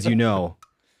 as you know,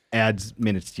 adds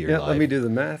minutes to your life. Let me do the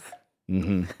math.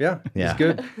 Mm-hmm. Yeah, Yeah. it's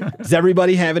good. Does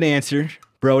everybody have an answer?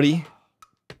 Brody?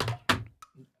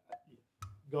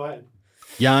 Go ahead.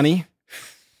 Yanni?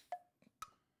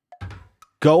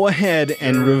 Go ahead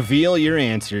and reveal your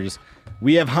answers.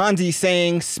 We have Hanzi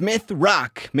saying Smith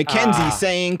Rock, Mackenzie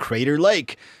saying Crater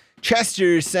Lake,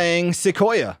 Chester saying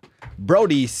Sequoia,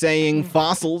 Brody saying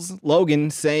Fossils,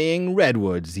 Logan saying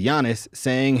Redwoods, Janis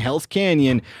saying Hell's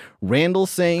Canyon, Randall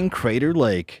saying Crater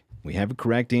Lake. We have a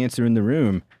correct answer in the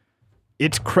room.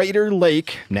 It's Crater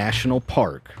Lake National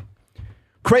Park.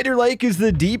 Crater Lake is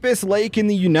the deepest lake in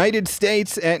the United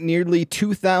States at nearly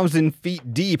 2,000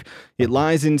 feet deep. It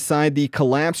lies inside the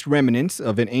collapsed remnants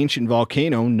of an ancient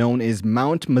volcano known as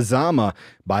Mount Mazama.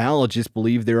 Biologists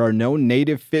believe there are no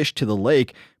native fish to the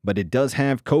lake, but it does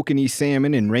have kokanee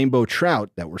salmon and rainbow trout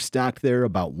that were stocked there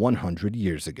about 100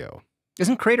 years ago.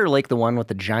 Isn't Crater Lake the one with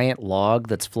the giant log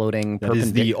that's floating? That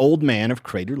is the old man of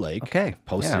Crater Lake. Okay.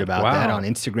 Posted Yeah. about Wow. that on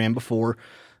Instagram before.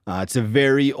 It's a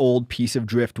very old piece of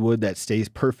driftwood that stays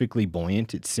perfectly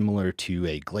buoyant. It's similar to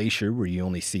a glacier where you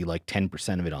only see like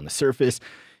 10% of it on the surface.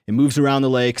 It moves around the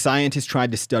lake. Scientists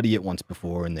tried to study it once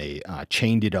before, and they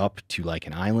chained it up to like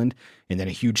an island. And then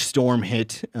a huge storm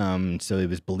hit, so it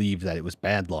was believed that it was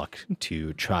bad luck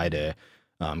to try to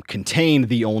contain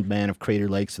the old man of Crater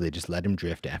Lake, so they just let him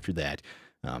drift after that.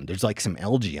 There's like some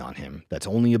algae on him that's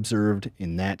only observed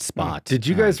in that spot. Did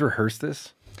you guys rehearse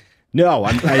this? No,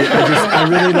 I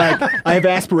really I have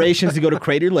aspirations to go to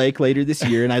Crater Lake later this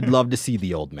year, and I'd love to see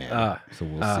the old man. So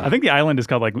we'll see. I think the island is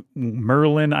called like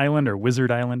Merlin Island or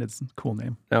Wizard Island. It's a cool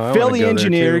name. No, I Phil wanna the go there,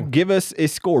 engineer, too. give us a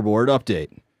scoreboard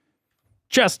update.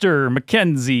 Chester,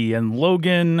 Mackenzie, and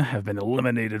Logan have been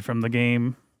eliminated from the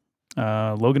game.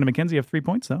 Logan and Mackenzie have 3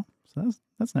 points, though. So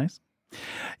that's nice.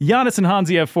 Janis and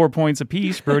Hanzi have 4 points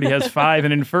apiece. Brody has 5.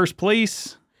 And in first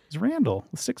place is Randall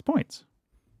with 6 points.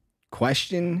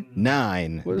 Question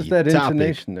 9. What is The that topic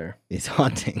intonation there? is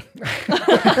hunting.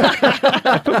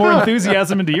 I put more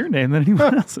enthusiasm into your name than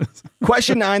anyone else's.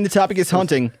 Question 9, the topic is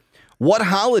hunting. What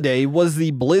holiday was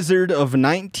the blizzard of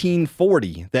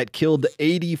 1940 that killed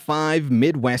 85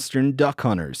 Midwestern duck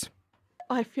hunters?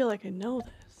 I feel like I know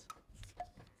this.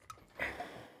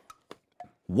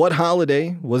 What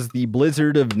holiday was the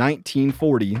blizzard of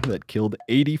 1940 that killed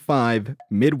 85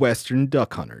 Midwestern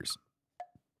duck hunters?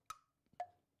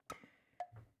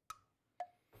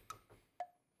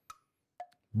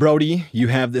 Brody, you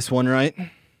have this one right?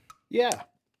 Yeah,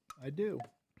 I do.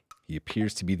 He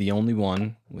appears to be the only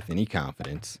one with any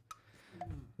confidence.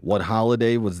 What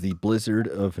holiday was the blizzard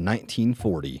of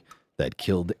 1940 that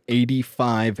killed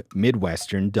 85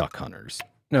 Midwestern duck hunters?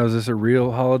 Now, is this a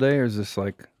real holiday or is this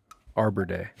like Arbor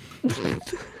Day?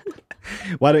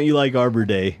 Why don't you like Arbor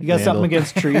Day? You got Randall? something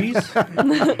against trees? I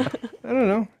don't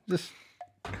know. Just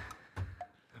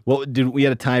Well, we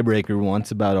had a tiebreaker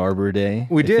once about Arbor Day.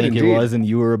 We did, I think indeed. it was, and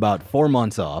you were about 4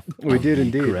 months off. We did the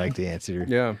indeed. Correct answer.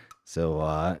 Yeah.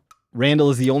 So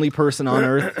Randall is the only person on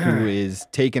Earth who is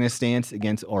taking a stance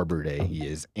against Arbor Day. He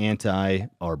is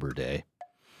anti-Arbor Day.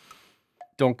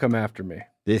 Don't come after me.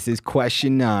 This is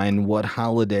question 9. What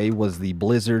holiday was the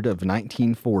blizzard of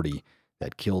 1940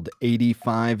 that killed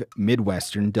 85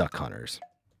 Midwestern duck hunters?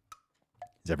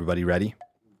 Is everybody ready?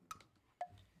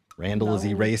 Randall has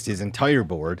erased his entire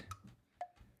board.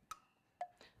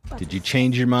 Did you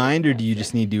change your mind, or do you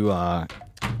just need to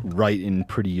write in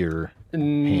prettier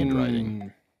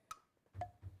handwriting?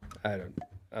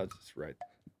 I'll just write.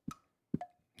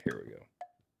 Here we go.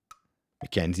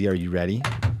 Mackenzie, are you ready?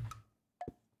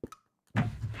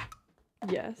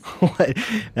 Yes. What?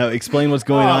 Now explain what's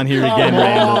going on here again,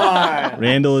 Randall.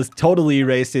 Randall has totally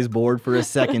erased his board for a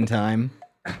second time.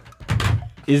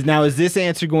 Is this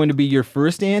answer going to be your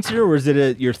first answer, or is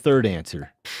it your third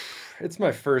answer? It's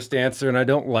my first answer, and I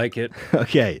don't like it.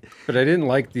 Okay. But I didn't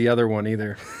like the other one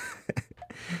either.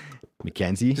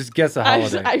 Mackenzie? Just guess a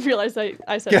holiday. I realized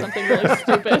I said something really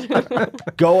stupid.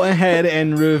 Go ahead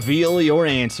and reveal your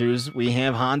answers. We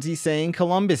have Hanzi saying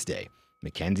Columbus Day,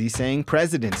 Mackenzie saying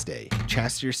President's Day,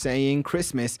 Chester saying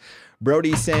Christmas,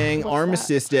 Brody saying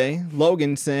Armistice Day,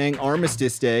 Logan saying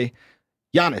Armistice Day,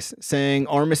 Janis saying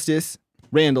Armistice,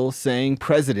 Randall saying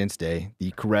President's Day.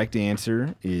 The correct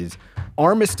answer is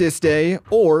Armistice Day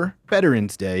or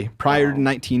Veterans Day. Prior to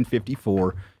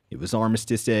 1954, it was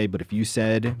Armistice Day, but if you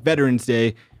said Veterans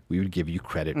Day, we would give you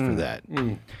credit for that.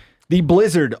 The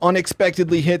blizzard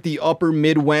unexpectedly hit the upper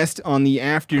Midwest on the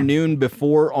afternoon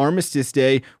before Armistice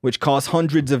Day, which caused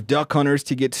hundreds of duck hunters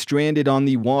to get stranded on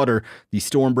the water. The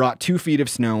storm brought 2 feet of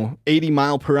snow,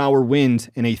 80-mile-per-hour winds,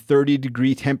 and a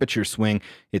 30-degree temperature swing.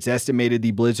 It's estimated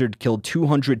the blizzard killed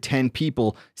 210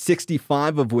 people,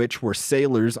 65 of which were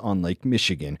sailors on Lake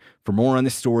Michigan. For more on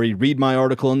this story, read my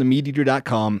article on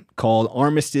MeatEater.com called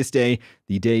Armistice Day,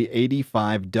 the day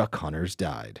 85 duck hunters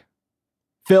died.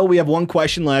 Phil, we have one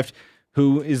question left.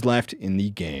 Who is left in the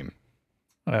game?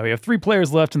 We have 3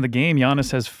 players left in the game.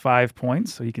 Janis has 5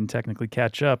 points, so he can technically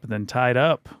catch up. And then tied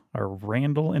up are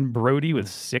Randall and Brody with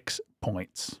 6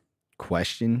 points.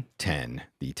 Question 10.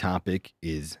 The topic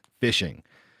is fishing.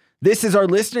 This is our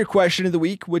listener question of the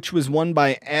week, which was won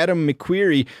by Adam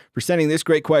McQueary. For sending this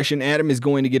great question, Adam is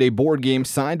going to get a board game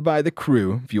signed by the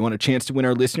crew. If you want a chance to win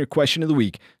our listener question of the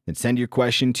week, then send your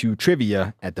question to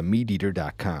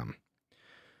trivia@themeateater.com.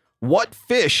 What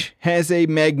fish has a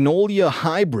magnolia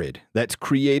hybrid that's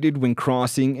created when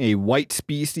crossing a white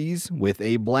species with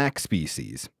a black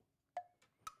species?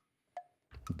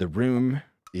 The room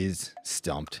is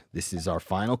stumped. This is our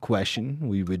final question.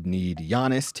 We would need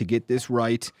Janis to get this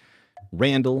right,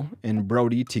 Randall and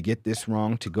Brody to get this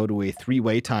wrong to go to a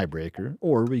 3-way tiebreaker,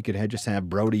 or we could just have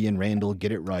Brody and Randall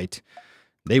get it right.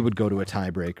 They would go to a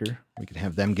tiebreaker. We could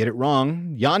have them get it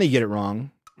wrong, Yanni get it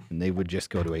wrong, and they would just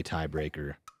go to a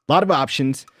tiebreaker. A lot of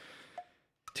options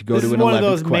to go to an 11th question. This is one of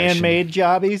those man-made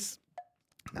jobbies.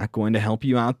 Not going to help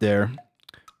you out there.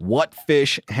 What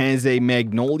fish has a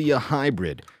magnolia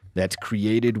hybrid that's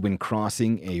created when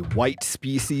crossing a white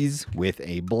species with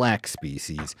a black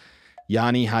species?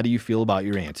 Yanni, how do you feel about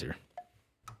your answer?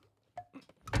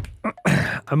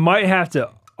 I might have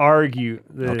to argue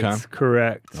that it's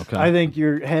correct. Okay. I think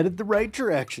you're headed the right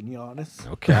direction, Janis.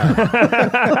 Okay.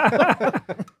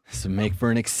 So make for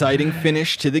an exciting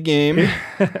finish to the game.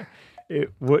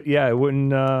 It wouldn't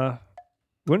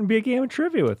be a game of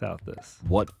trivia without this.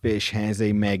 What fish has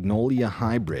a magnolia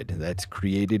hybrid that's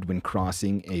created when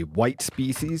crossing a white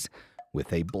species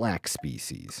with a black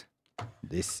species?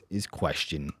 This is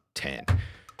question 10.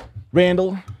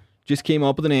 Randall just came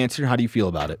up with an answer. How do you feel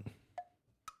about it?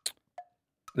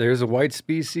 There's a white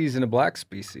species and a black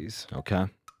species. Okay.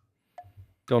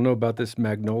 Don't know about this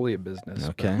magnolia business.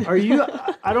 Okay. Are you?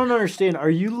 I don't understand. Are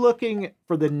you looking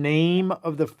for the name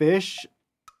of the fish,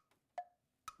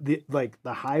 the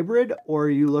hybrid, or are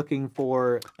you looking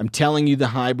for? I'm telling you, the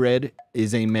hybrid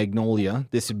is a magnolia.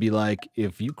 This would be like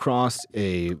if you crossed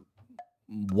a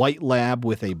white lab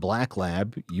with a black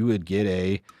lab, you would get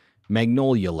a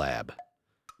magnolia lab.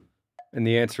 And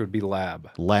the answer would be lab.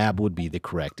 Lab would be the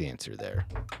correct answer there.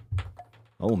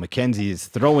 Oh, Mackenzie is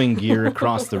throwing gear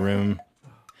across the room.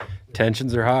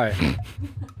 Tensions are high.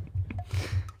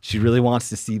 She really wants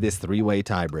to see this 3-way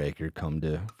tiebreaker come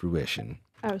to fruition.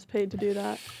 I was paid to do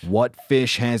that. What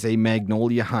fish has a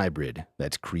magnolia hybrid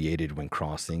that's created when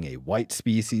crossing a white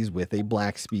species with a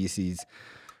black species?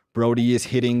 Brody is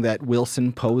hitting that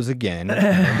Wilson pose again. I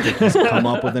don't think he's come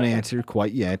up with an answer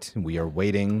quite yet. We are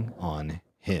waiting on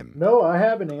him. No, I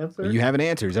have an answer. You have an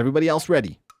answer. Is everybody else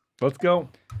ready? Let's go.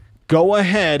 Go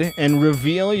ahead and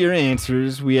reveal your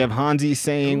answers. We have Hanzi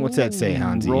saying, what's that say,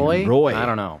 Hanzi? Roy? I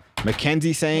don't know.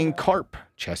 Mackenzie saying carp.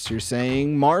 Chester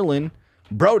saying marlin.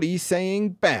 Brody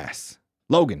saying bass.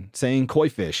 Logan saying koi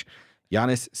fish.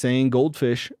 Janis saying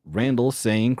goldfish. Randall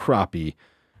saying crappie.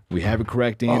 We have a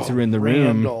correct answer in the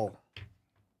room.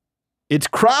 It's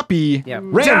crappie. Yep.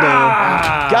 Randall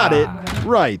got it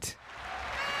right.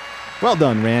 Well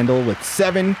done, Randall. With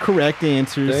 7 correct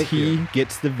answers, he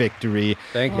gets the victory.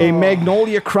 Thank you. A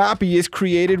magnolia crappie is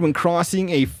created when crossing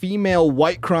a female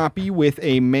white crappie with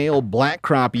a male black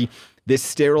crappie. This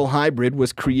sterile hybrid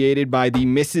was created by the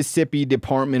Mississippi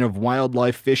Department of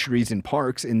Wildlife, Fisheries, and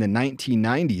Parks in the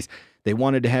 1990s. They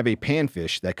wanted to have a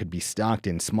panfish that could be stocked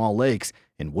in small lakes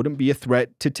and wouldn't be a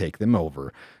threat to take them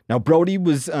over. Now, Brody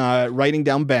was writing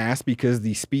down bass because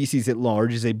the species at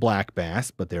large is a black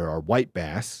bass, but there are white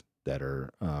bass that are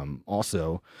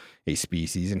also a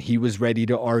species, and he was ready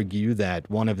to argue that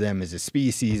one of them is a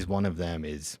species, one of them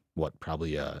is, what,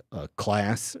 probably a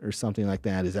class or something like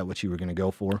that. Is that what you were going to go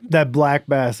for? That black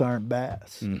bass aren't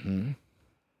bass. Mm-hmm.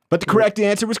 But the correct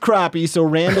answer was crappie, so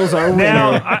Randall's our winner.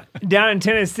 Now, down in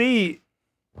Tennessee,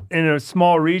 in a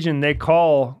small region, they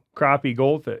call crappie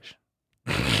goldfish.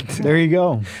 There you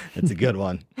go. That's a good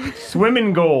one.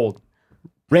 Swimming gold.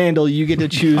 Randall, you get to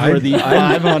choose where the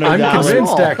 $500. I'm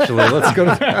convinced, actually. Let's go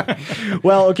to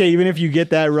Well, okay, even if you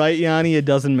get that right, Yanni, it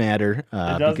doesn't matter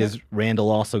doesn't? because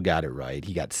Randall also got it right.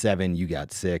 He got 7, you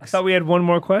got 6. I thought we had one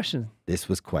more question. This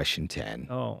was question 10.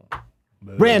 Oh.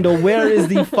 Randall, where is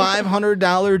the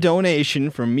 $500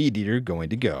 donation from MeatEater going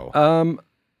to go?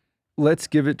 Let's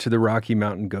give it to the Rocky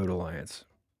Mountain Goat Alliance.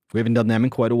 We haven't done them in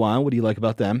quite a while. What do you like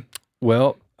about them?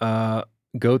 Well,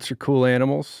 goats are cool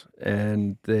animals,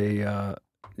 and they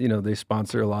they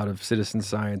sponsor a lot of citizen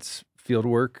science field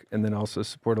work, and then also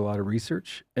support a lot of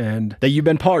research. And that you've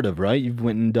been part of, right? You've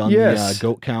went and done the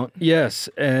goat count. Yes,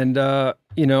 and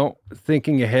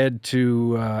thinking ahead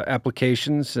to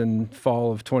applications in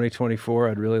fall of 2024,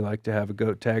 I'd really like to have a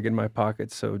goat tag in my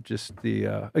pocket. So just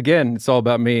again, it's all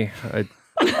about me.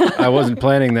 I wasn't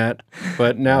planning that,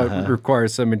 but now it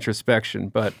requires some introspection.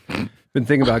 But been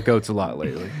thinking about goats a lot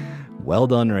lately. Well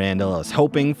done, Randall. I was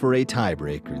hoping for a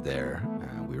tiebreaker there.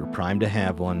 We were primed to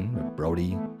have one, but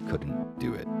Brody couldn't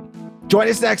do it. Join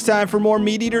us next time for more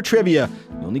MeatEater trivia,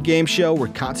 the only game show where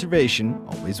conservation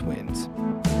always wins.